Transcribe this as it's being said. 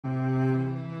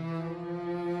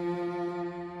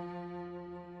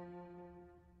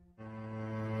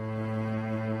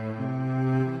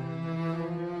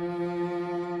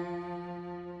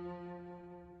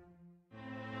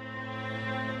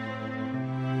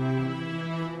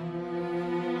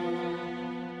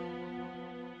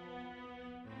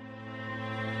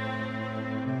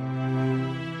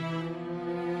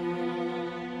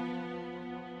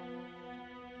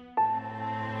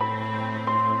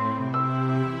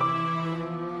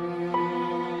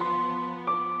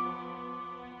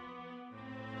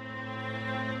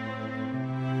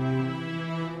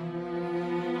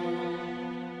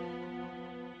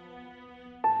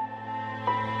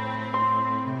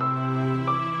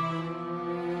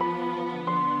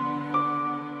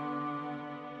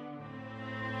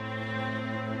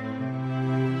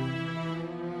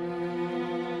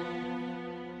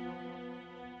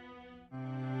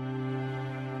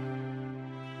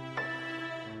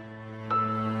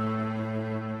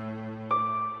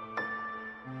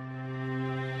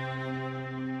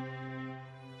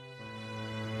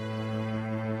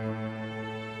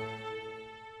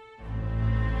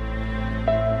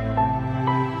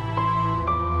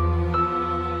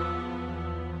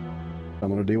I'm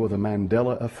going to deal with the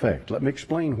Mandela Effect. Let me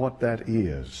explain what that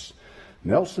is.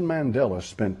 Nelson Mandela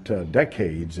spent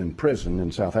decades in prison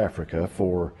in South Africa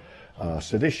for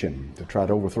sedition, to try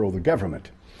to overthrow the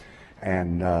government.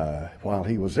 And while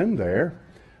he was in there,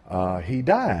 he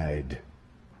died.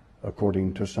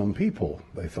 According to some people,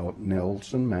 they thought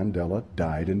Nelson Mandela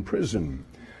died in prison.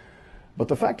 But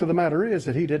the fact of the matter is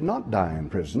that he did not die in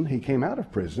prison. He came out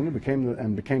of prison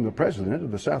and became the president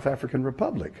of the South African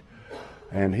Republic.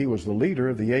 And he was the leader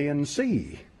of the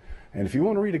ANC. And if you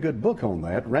want to read a good book on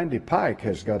that, Randy Pike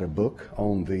has got a book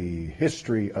on the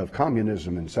history of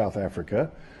communism in South Africa,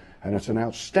 and it's an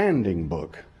outstanding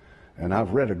book. And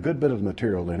I've read a good bit of the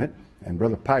material in it, and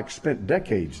Brother Pike spent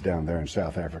decades down there in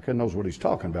South Africa, knows what he's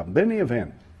talking about. But in any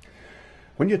event,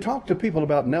 when you talk to people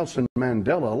about Nelson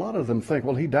Mandela, a lot of them think,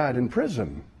 well, he died in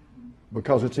prison,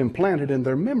 because it's implanted in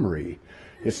their memory.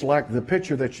 It's like the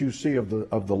picture that you see of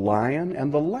the lion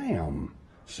and the lamb.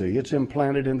 See, it's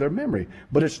implanted in their memory,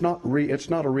 but it's not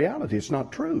a reality. It's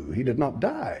not true. He did not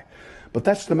die. But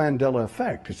that's the Mandela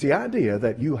Effect. It's the idea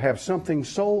that you have something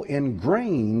so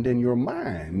ingrained in your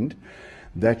mind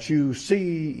that you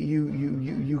see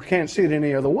you can't see it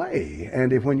any other way.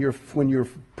 And when you're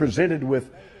presented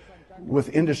with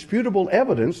indisputable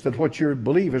evidence that what you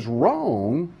believe is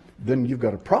wrong, then you've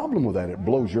got a problem with that. It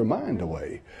blows your mind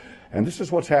away. And this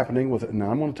is what's happening with it.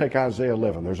 Now, I'm going to take Isaiah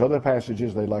 11. There's other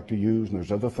passages they like to use, and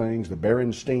there's other things, the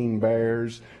berenstain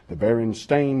bears,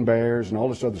 and all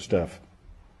this other stuff.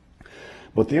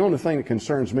 But the only thing that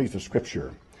concerns me is the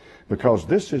Scripture, because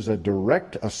this is a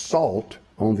direct assault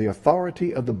on the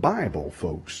authority of the Bible,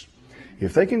 folks.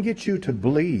 If they can get you to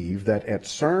believe that at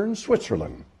CERN,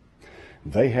 Switzerland,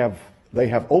 they have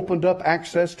opened up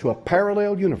access to a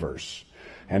parallel universe,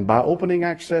 and by opening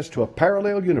access to a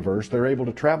parallel universe, they're able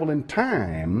to travel in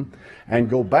time and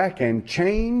go back and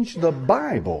change the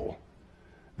Bible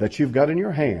that you've got in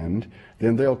your hand,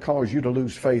 then they'll cause you to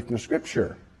lose faith in the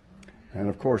Scripture. And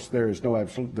of course, there's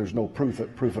no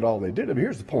proof at all they did it. But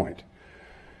here's the point.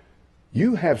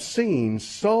 You have seen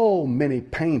so many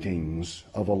paintings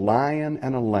of a lion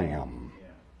and a lamb.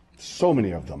 So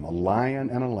many of them, a lion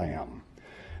and a lamb.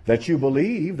 That you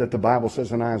believe that the Bible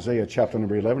says in Isaiah chapter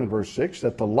number 11 and verse 6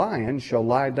 that the lion shall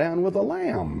lie down with the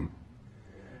lamb.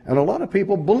 And a lot of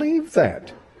people believe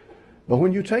that. But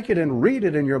when you take it and read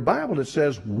it in your Bible, it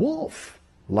says wolf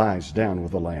lies down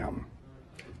with the lamb.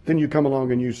 Then you come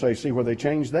along and you say, see where they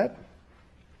changed that?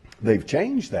 They've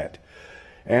changed that.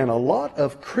 And a lot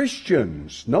of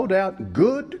Christians, no doubt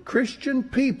good Christian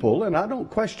people, and I don't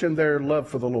question their love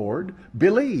for the Lord,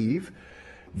 believe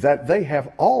that they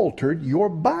have altered your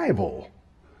Bible.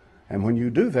 And when you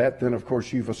do that, then of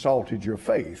course you've assaulted your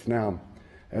faith. Now,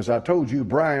 as I told you,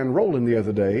 Brian Rowland the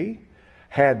other day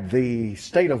had the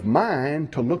state of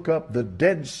mind to look up the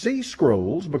Dead Sea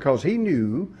Scrolls, because he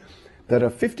knew that a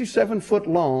 57-foot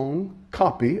long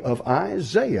copy of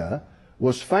Isaiah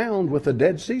was found with the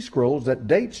Dead Sea Scrolls that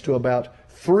dates to about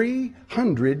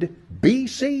 300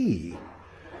 BC.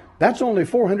 That's only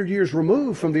 400 years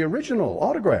removed from the original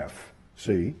autograph.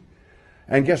 See?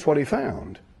 And guess what he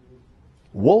found?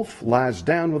 Wolf lies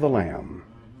down with a lamb.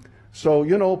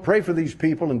 So, pray for these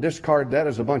people and discard that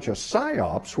as a bunch of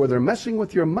psyops where they're messing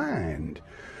with your mind.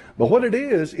 But what it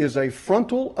is a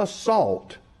frontal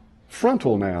assault.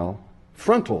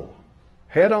 Frontal,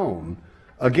 head on,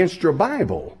 against your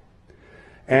Bible.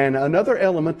 And another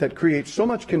element that creates so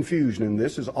much confusion in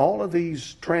this is all of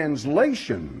these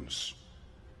translations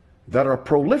that are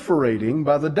proliferating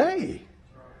by the day.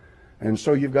 And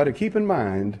so you've got to keep in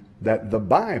mind that the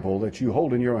Bible that you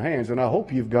hold in your hands, and I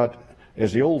hope you've got,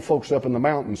 as the old folks up in the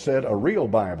mountain said, a real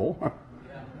Bible.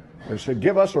 They said,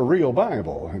 give us a real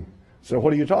Bible. So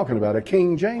what are you talking about? A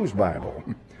King James Bible.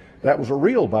 That was a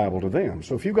real Bible to them.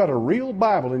 So if you've got a real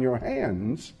Bible in your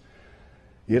hands,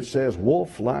 it says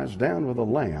wolf lies down with a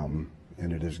lamb,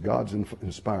 and it is God's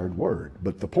inspired word.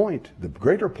 But the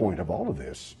greater point of all of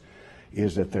this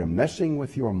is that they're messing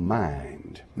with your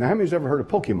mind. Now, how many's ever heard of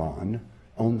Pokemon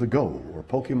on the go, or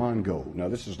Pokemon Go? Now,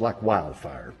 this is like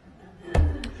wildfire.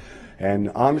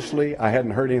 And honestly, I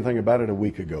hadn't heard anything about it a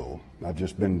week ago. I've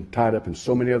just been tied up in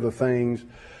so many other things,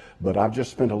 but I've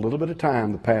just spent a little bit of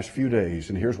time the past few days,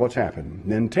 and here's what's happened.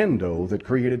 Nintendo, that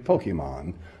created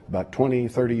Pokemon about 20,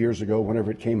 30 years ago,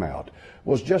 whenever it came out,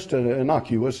 was just an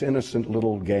innocuous, innocent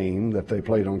little game that they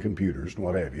played on computers and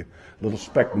what have you, little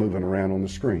speck moving around on the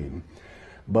screen.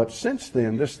 But since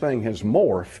then, this thing has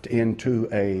morphed into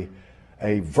a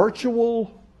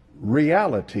virtual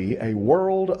reality, a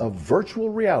world of virtual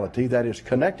reality that is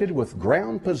connected with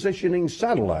ground positioning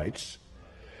satellites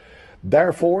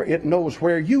Therefore, it knows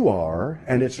where you are,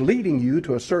 and it's leading you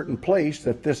to a certain place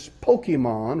that this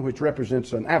Pokemon, which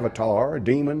represents an avatar, a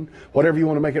demon, whatever you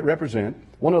want to make it represent.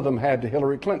 One of them had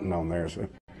Hillary Clinton on there, so,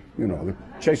 they're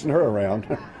chasing her around.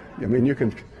 I mean, you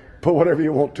can put whatever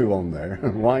you want to on there.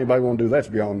 Why anybody want to do that's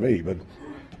beyond me.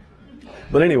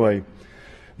 But anyway,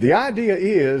 the idea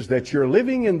is that you're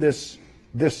living in this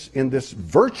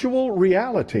virtual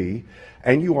reality,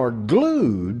 and you are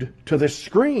glued to this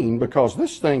screen because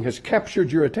this thing has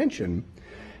captured your attention.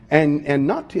 And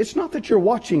it's not that you're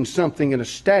watching something in a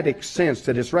static sense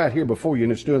that it's right here before you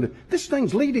and it's doing it. This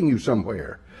thing's leading you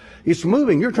somewhere. It's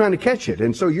moving. You're trying to catch it,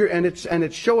 and so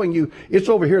it's showing you it's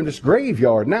over here in this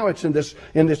graveyard. Now it's in this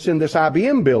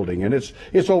IBM building, and it's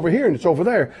over here and it's over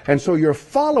there, and so you're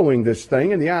following this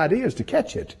thing, and the idea is to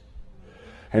catch it.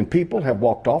 And people have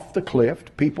walked off the cliff.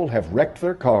 People have wrecked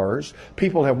their cars.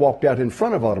 People have walked out in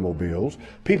front of automobiles.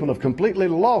 People have completely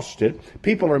lost it.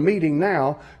 People are meeting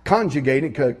now,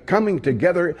 conjugating, coming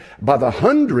together by the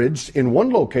hundreds in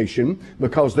one location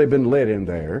because they've been led in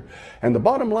there. And the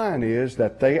bottom line is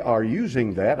that they are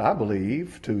using that, I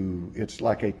believe, it's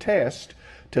like a test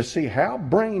to see how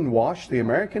brainwashed the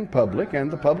American public and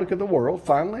the public of the world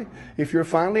finally, if you're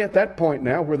finally at that point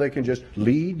now where they can just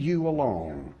lead you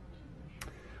along.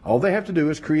 All they have to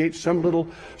do is create some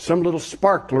little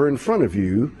sparkler in front of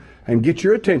you and get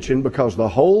your attention because the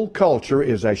whole culture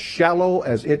is as shallow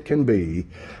as it can be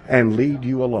and lead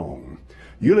you along.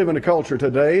 You live in a culture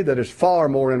today that is far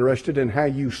more interested in how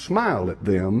you smile at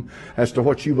them as to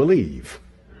what you believe.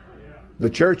 The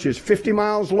church is 50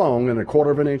 miles long and a quarter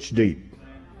of an inch deep,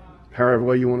 however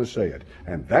way you want to say it.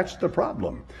 And that's the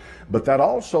problem. But that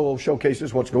also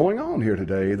showcases what's going on here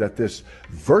today, that this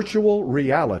virtual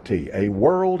reality, a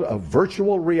world of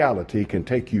virtual reality, can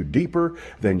take you deeper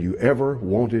than you ever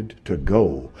wanted to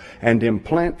go and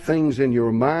implant things in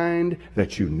your mind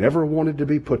that you never wanted to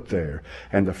be put there.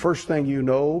 And the first thing you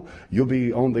know, you'll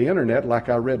be on the internet, like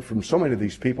I read from so many of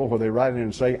these people, where they write in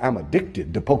and say, I'm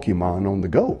addicted to Pokemon on the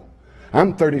go.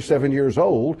 I'm 37 years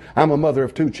old. I'm a mother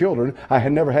of 2 children. I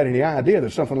had never had any idea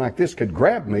that something like this could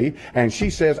grab me. And she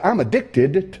says, I'm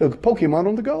addicted to Pokemon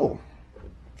on the go.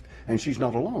 And she's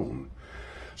not alone.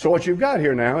 So what you've got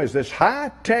here now is this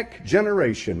high-tech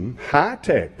generation,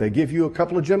 high-tech. They give you a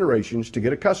couple of generations to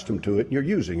get accustomed to it, and you're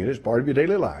using it as part of your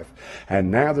daily life. And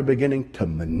now they're beginning to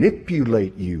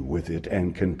manipulate you with it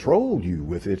and control you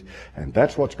with it. And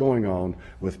that's what's going on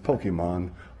with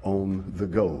Pokemon on the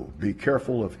go. Be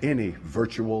careful of any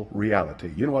virtual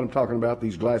reality. You know what I'm talking about?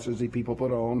 These glasses that people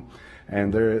put on,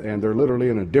 and they're literally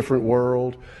in a different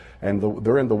world, and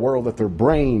they're in the world that their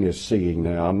brain is seeing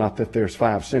now. Not that there's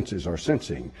 5 senses are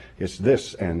sensing. It's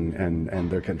this, and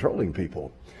they're controlling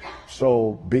people.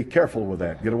 So be careful with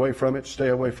that. Get away from it. Stay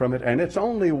away from it. And it's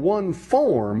only one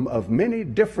form of many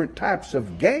different types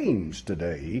of games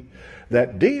today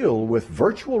that deal with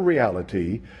virtual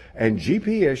reality and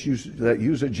GPS that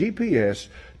use a GPS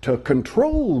to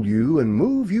control you and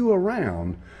move you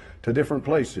around to different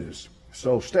places.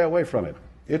 So stay away from it.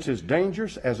 It's as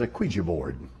dangerous as a Ouija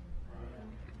board.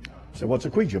 So what's a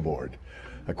Ouija board?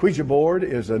 A Ouija board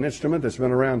is an instrument that's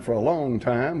been around for a long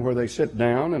time, where they sit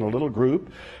down in a little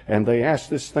group and they ask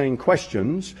this thing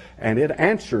questions, and it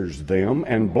answers them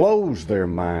and blows their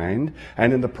mind.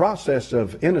 And in the process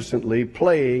of innocently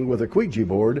playing with a Ouija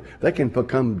board, they can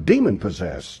become demon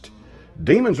possessed.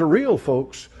 Demons are real,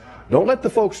 folks. Don't let the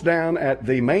folks down at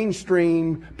the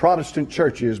mainstream Protestant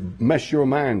churches mess your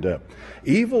mind up.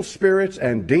 Evil spirits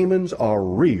and demons are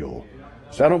real.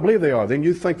 So I don't believe they are. Then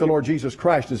you think the Lord Jesus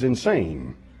Christ is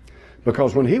insane.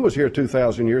 Because when he was here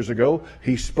 2,000 years ago,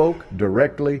 he spoke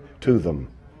directly to them.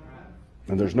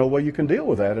 And there's no way you can deal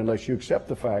with that unless you accept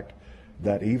the fact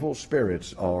that evil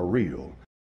spirits are real.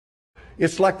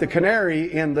 It's like the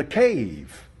canary in the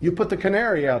cave. You put the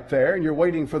canary out there and you're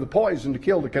waiting for the poison to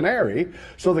kill the canary.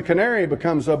 So the canary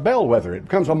becomes a bellwether. It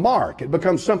becomes a mark. It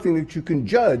becomes something that you can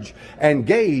judge and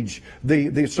gauge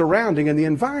the surrounding and the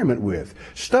environment with.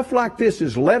 Stuff like this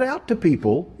is let out to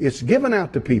people. It's given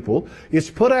out to people. It's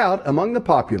put out among the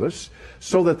populace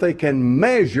so that they can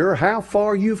measure how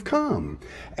far you've come.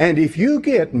 And if you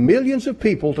get millions of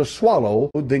people to swallow,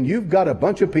 then you've got a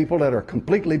bunch of people that are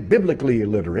completely biblically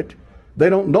illiterate. They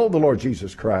don't know the Lord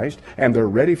Jesus Christ, and they're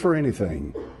ready for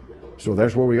anything. So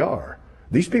that's where we are.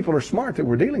 These people are smart that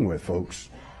we're dealing with, folks.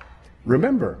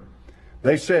 Remember,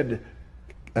 they said,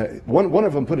 one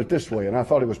of them put it this way, and I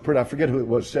thought it was pretty, I forget who it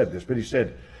was said this, but he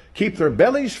said, keep their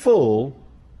bellies full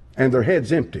and their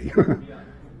heads empty.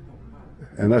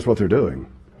 And that's what they're doing.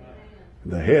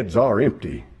 The heads are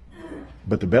empty,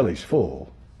 but the belly's full.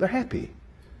 They're happy.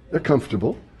 They're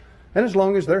comfortable. And as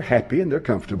long as they're happy and they're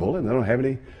comfortable and they don't have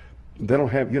any they don't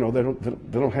have,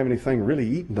 they don't have anything really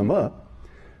eating them up.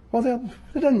 Well,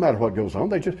 it doesn't matter what goes on.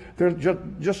 They're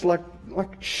just like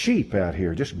sheep out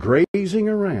here, just grazing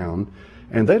around,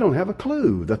 and they don't have a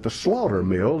clue that the slaughter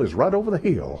mill is right over the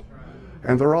hill,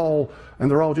 and they're all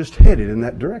just headed in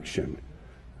that direction.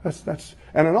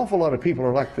 And an awful lot of people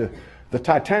are like the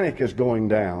Titanic is going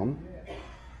down,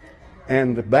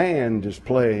 and the band is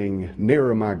playing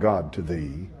 "Nearer, My God, to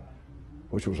Thee,"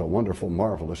 which was a wonderful,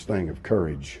 marvelous thing of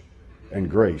courage and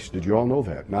grace. Did you all know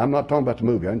that? Now, I'm not talking about the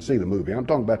movie. I didn't see the movie. I'm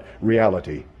talking about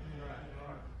reality.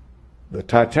 The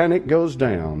Titanic goes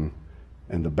down,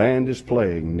 and the band is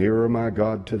playing "Nearer, My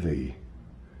God, to Thee."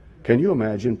 Can you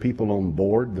imagine people on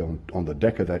board, on the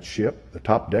deck of that ship, the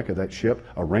top deck of that ship,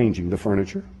 arranging the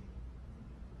furniture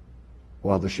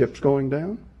while the ship's going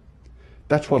down?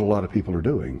 That's what a lot of people are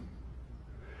doing.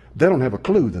 They don't have a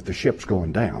clue that the ship's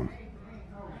going down.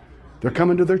 They're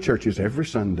coming to their churches every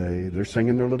Sunday. They're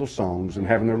singing their little songs and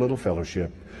having their little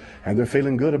fellowship. And they're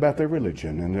feeling good about their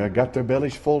religion. And they've got their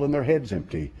bellies full and their heads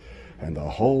empty. And the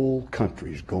whole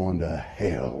country's going to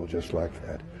hell just like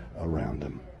that around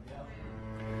them.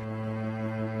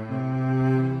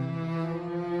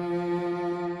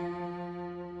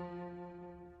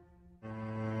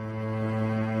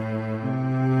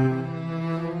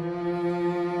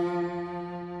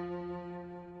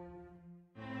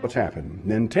 What's happened?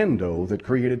 Nintendo, that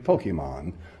created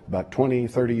Pokemon about 20,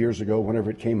 30 years ago, whenever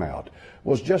it came out,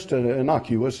 was just an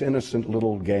innocuous, innocent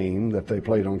little game that they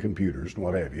played on computers and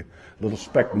what have you, little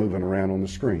speck moving around on the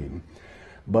screen.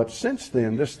 But since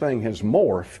then, this thing has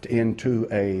morphed into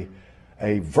a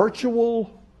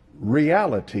virtual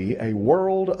reality, a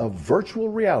world of virtual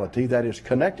reality that is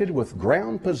connected with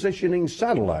ground positioning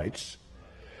satellites.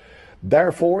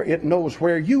 Therefore, it knows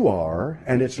where you are,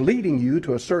 and it's leading you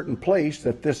to a certain place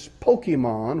that this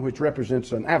Pokemon, which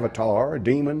represents an avatar, a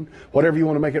demon, whatever you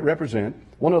want to make it represent.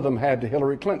 One of them had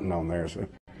Hillary Clinton on there, so,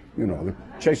 they're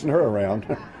chasing her around.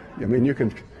 I mean, you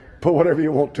can put whatever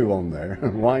you want to on there.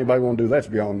 Why anybody want to do that's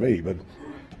beyond me.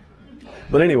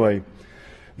 But anyway,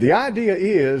 the idea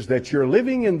is that you're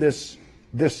living in this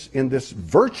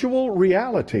virtual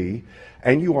reality,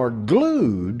 and you are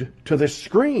glued to this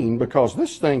screen because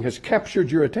this thing has captured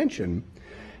your attention.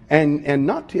 And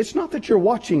it's not that you're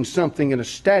watching something in a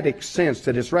static sense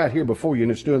that it's right here before you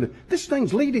and it's doing it. This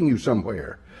thing's leading you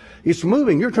somewhere. It's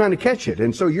moving. You're trying to catch it,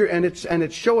 and so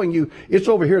it's showing you it's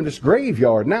over here in this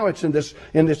graveyard. Now it's in this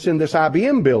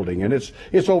IBM building, and it's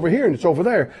over here and it's over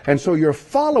there. And so you're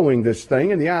following this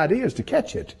thing, and the idea is to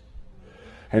catch it.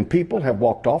 And people have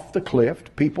walked off the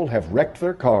cliff. People have wrecked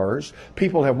their cars.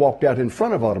 People have walked out in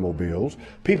front of automobiles.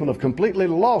 People have completely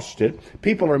lost it.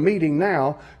 People are meeting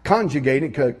now,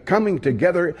 conjugating, coming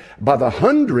together by the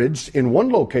hundreds in one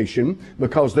location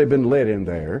because they've been led in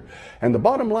there. And the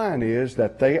bottom line is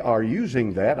that they are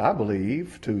using that, I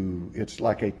believe, it's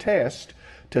like a test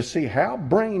to see how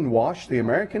brainwashed the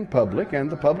American public and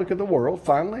the public of the world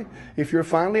finally, if you're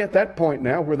finally at that point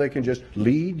now where they can just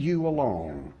lead you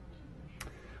along.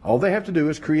 All they have to do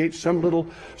is create some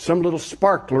little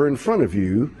sparkler in front of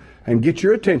you and get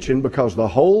your attention because the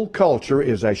whole culture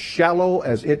is as shallow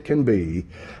as it can be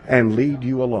and lead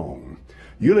you along.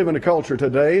 You live in a culture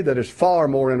today that is far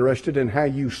more interested in how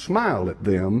you smile at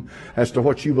them as to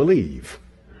what you believe.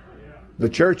 The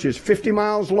church is 50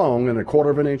 miles long and a quarter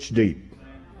of an inch deep,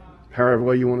 however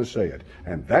way you want to say it.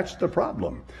 And that's the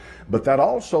problem. But that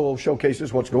also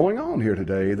showcases what's going on here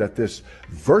today, that this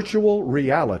virtual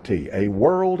reality, a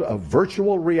world of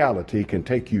virtual reality, can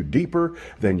take you deeper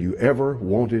than you ever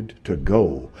wanted to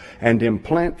go and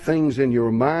implant things in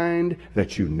your mind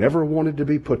that you never wanted to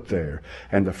be put there.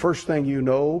 And the first thing you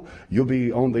know, you'll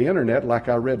be on the internet, like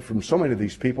I read from so many of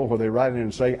these people, where they write in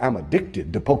and say, I'm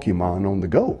addicted to Pokemon on the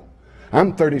go.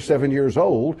 I'm 37 years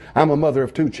old. I'm a mother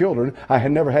of 2 children. I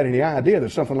had never had any idea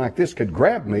that something like this could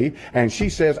grab me. And she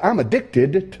says, I'm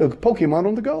addicted to Pokemon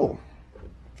on the go.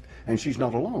 And she's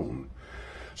not alone.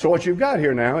 So what you've got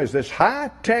here now is this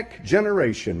high-tech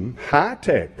generation,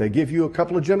 high-tech. They give you a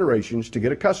couple of generations to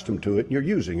get accustomed to it, and you're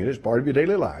using it as part of your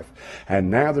daily life. And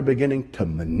now they're beginning to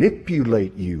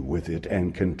manipulate you with it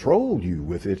and control you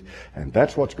with it. And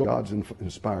that's what's God's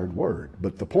inspired word.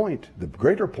 But the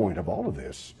greater point of all of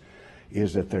this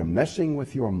is that they're messing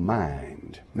with your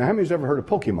mind. Now, how many's ever heard of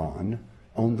Pokemon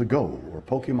on the go or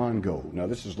Pokemon Go? Now,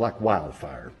 this is like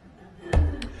wildfire.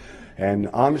 And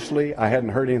honestly, I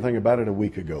hadn't heard anything about it a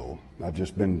week ago. I've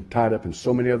just been tied up in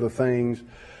so many other things.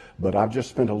 But I've just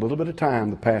spent a little bit of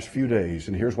time the past few days,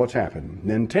 and here's what's happened.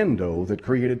 Nintendo, that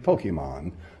created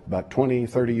Pokemon about 20,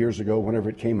 30 years ago,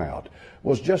 whenever it came out,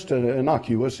 was just an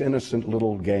innocuous, innocent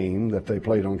little game that they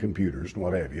played on computers and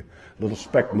what have you, little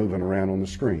speck moving around on the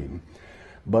screen.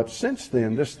 But since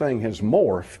then, this thing has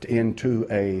morphed into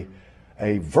a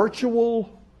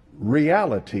virtual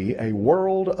reality, a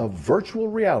world of virtual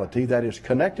reality that is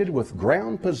connected with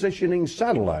ground positioning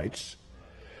satellites.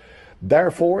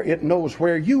 Therefore, it knows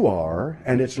where you are,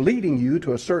 and it's leading you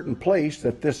to a certain place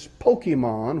that this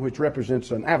Pokemon, which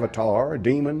represents an avatar, a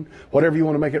demon, whatever you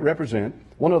want to make it represent.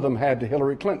 One of them had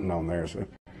Hillary Clinton on there, so,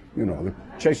 you know, they're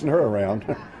chasing her around.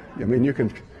 I mean, you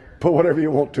can put whatever you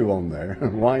want to on there.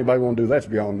 Why anybody want to do that's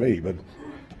beyond me.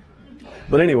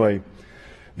 But anyway,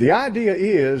 the idea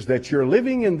is that you're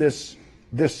living in this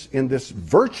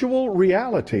virtual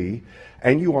reality,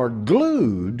 and you are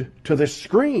glued to this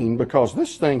screen because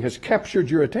this thing has captured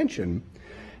your attention.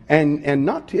 And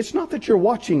it's not that you're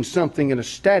watching something in a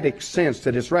static sense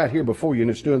that it's right here before you and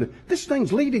it's doing it. This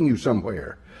thing's leading you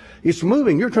somewhere. It's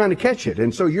moving. You're trying to catch it,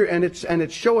 and so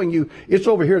it's showing you it's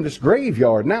over here in this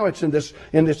graveyard. Now it's in this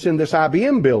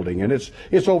IBM building, and it's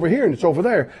over here and it's over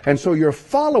there, and so you're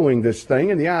following this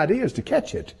thing, and the idea is to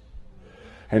catch it.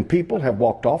 And people have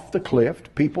walked off the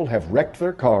cliff. People have wrecked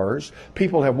their cars.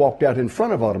 People have walked out in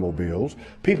front of automobiles.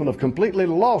 People have completely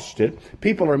lost it.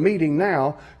 People are meeting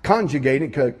now, coming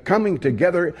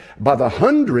together by the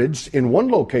hundreds in one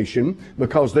location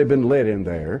because they've been led in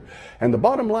there. And the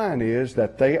bottom line is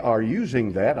that they are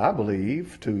using that, I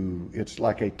believe, it's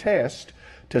like a test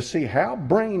to see how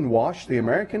brainwashed the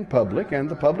American public and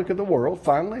the public of the world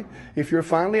finally, if you're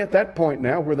finally at that point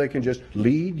now where they can just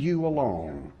lead you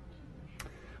along.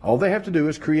 All they have to do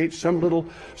is create some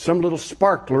little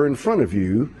sparkler in front of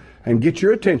you and get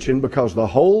your attention because the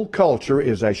whole culture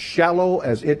is as shallow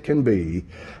as it can be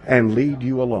and lead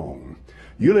you along.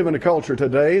 You live in a culture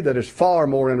today that is far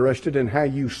more interested in how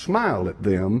you smile at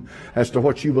them as to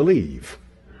what you believe.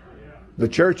 The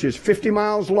church is 50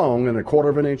 miles long and a quarter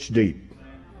of an inch deep,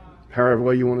 however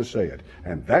way you want to say it.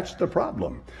 And that's the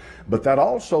problem. But that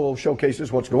also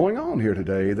showcases what's going on here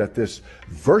today, that this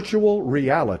virtual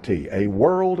reality, a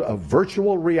world of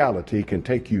virtual reality, can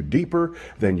take you deeper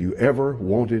than you ever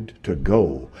wanted to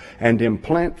go and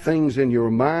implant things in your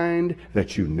mind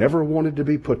that you never wanted to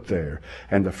be put there.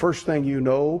 And the first thing you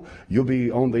know, you'll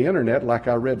be on the internet, like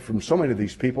I read from so many of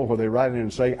these people, where they write in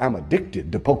and say, I'm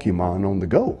addicted to Pokemon on the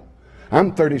go.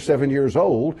 I'm 37 years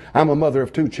old. I'm a mother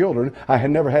of 2 children. I had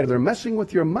never had. They're messing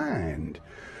with your mind.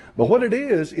 But what it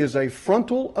is a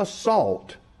frontal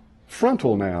assault,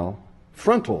 frontal,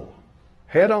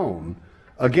 head on,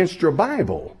 against your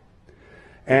Bible.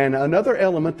 And another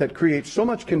element that creates so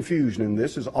much confusion in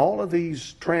this is all of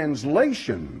these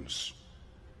translations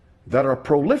that are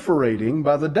proliferating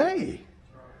by the day.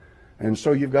 And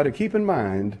so you've got to keep in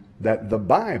mind that the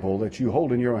Bible that you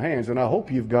hold in your hands, and I hope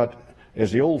you've got,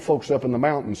 as the old folks up in the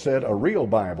mountain said, a real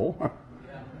Bible.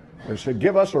 They said,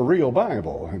 give us a real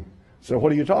Bible. So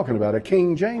what are you talking about? A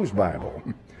King James Bible.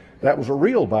 That was a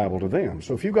real Bible to them.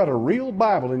 So if you've got a real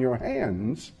Bible in your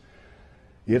hands,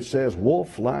 it says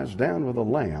wolf lies down with a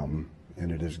lamb,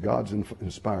 and it is God's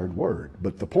inspired word.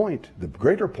 But the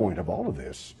greater point of all of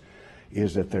this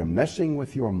is that they're messing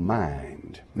with your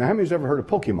mind. Now, how many's ever heard of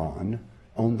Pokemon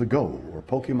on the go or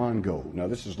Pokemon Go? Now,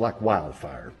 this is like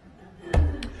wildfire.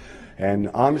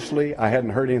 And honestly, I hadn't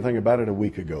heard anything about it a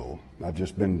week ago. I've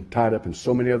just been tied up in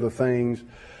so many other things.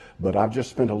 But I've just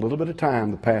spent a little bit of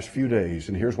time the past few days,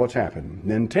 and here's what's happened.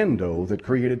 Nintendo, that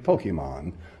created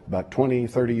Pokemon about 20,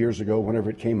 30 years ago,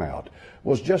 whenever it came out,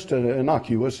 was just an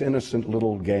innocuous, innocent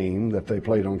little game that they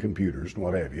played on computers and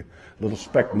what have you, little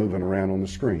speck moving around on the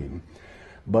screen.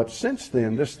 But since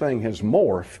then, this thing has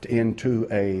morphed into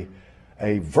a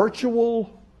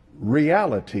virtual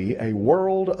reality, a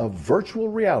world of virtual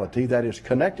reality that is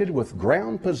connected with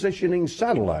ground positioning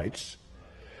satellites.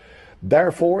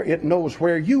 Therefore, it knows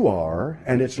where you are,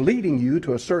 and it's leading you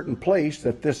to a certain place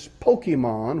that this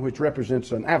Pokemon, which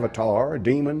represents an avatar, a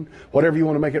demon, whatever you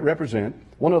want to make it represent.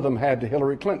 One of them had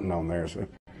Hillary Clinton on there, so,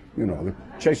 you know, they're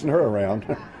chasing her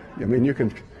around. I mean, you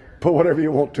can put whatever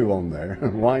you want to on there.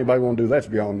 Why anybody want to do that's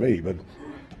beyond me.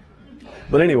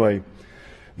 But anyway,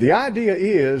 the idea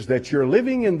is that you're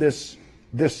living in this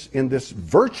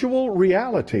virtual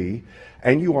reality,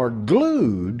 and you are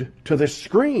glued to this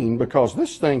screen because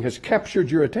this thing has captured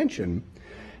your attention.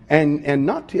 And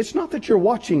not, it's not that you're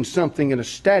watching something in a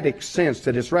static sense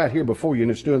that it's right here before you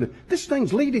and it's doing it. This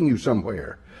thing's leading you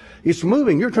somewhere. It's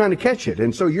moving. You're trying to catch it,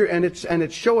 and so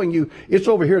it's showing you it's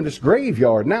over here in this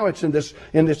graveyard. Now it's in this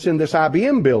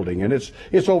IBM building, and it's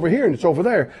over here and it's over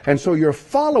there, and so you're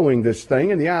following this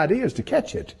thing, and the idea is to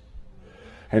catch it.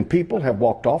 And people have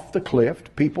walked off the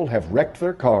cliff. People have wrecked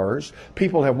their cars.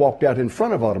 People have walked out in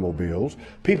front of automobiles.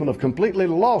 People have completely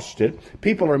lost it.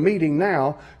 People are meeting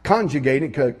now,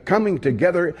 conjugating, coming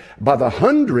together by the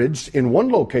hundreds in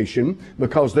one location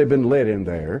because they've been led in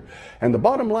there. And the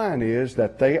bottom line is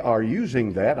that they are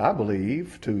using that, I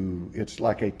believe, it's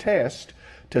like a test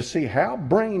to see how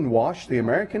brainwashed the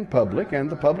American public and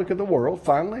the public of the world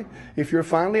finally, if you're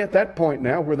finally at that point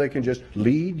now where they can just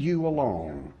lead you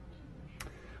along.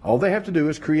 All they have to do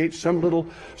is create some little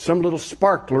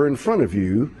sparkler in front of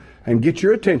you and get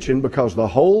your attention, because the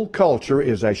whole culture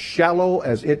is as shallow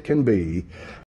as it can be.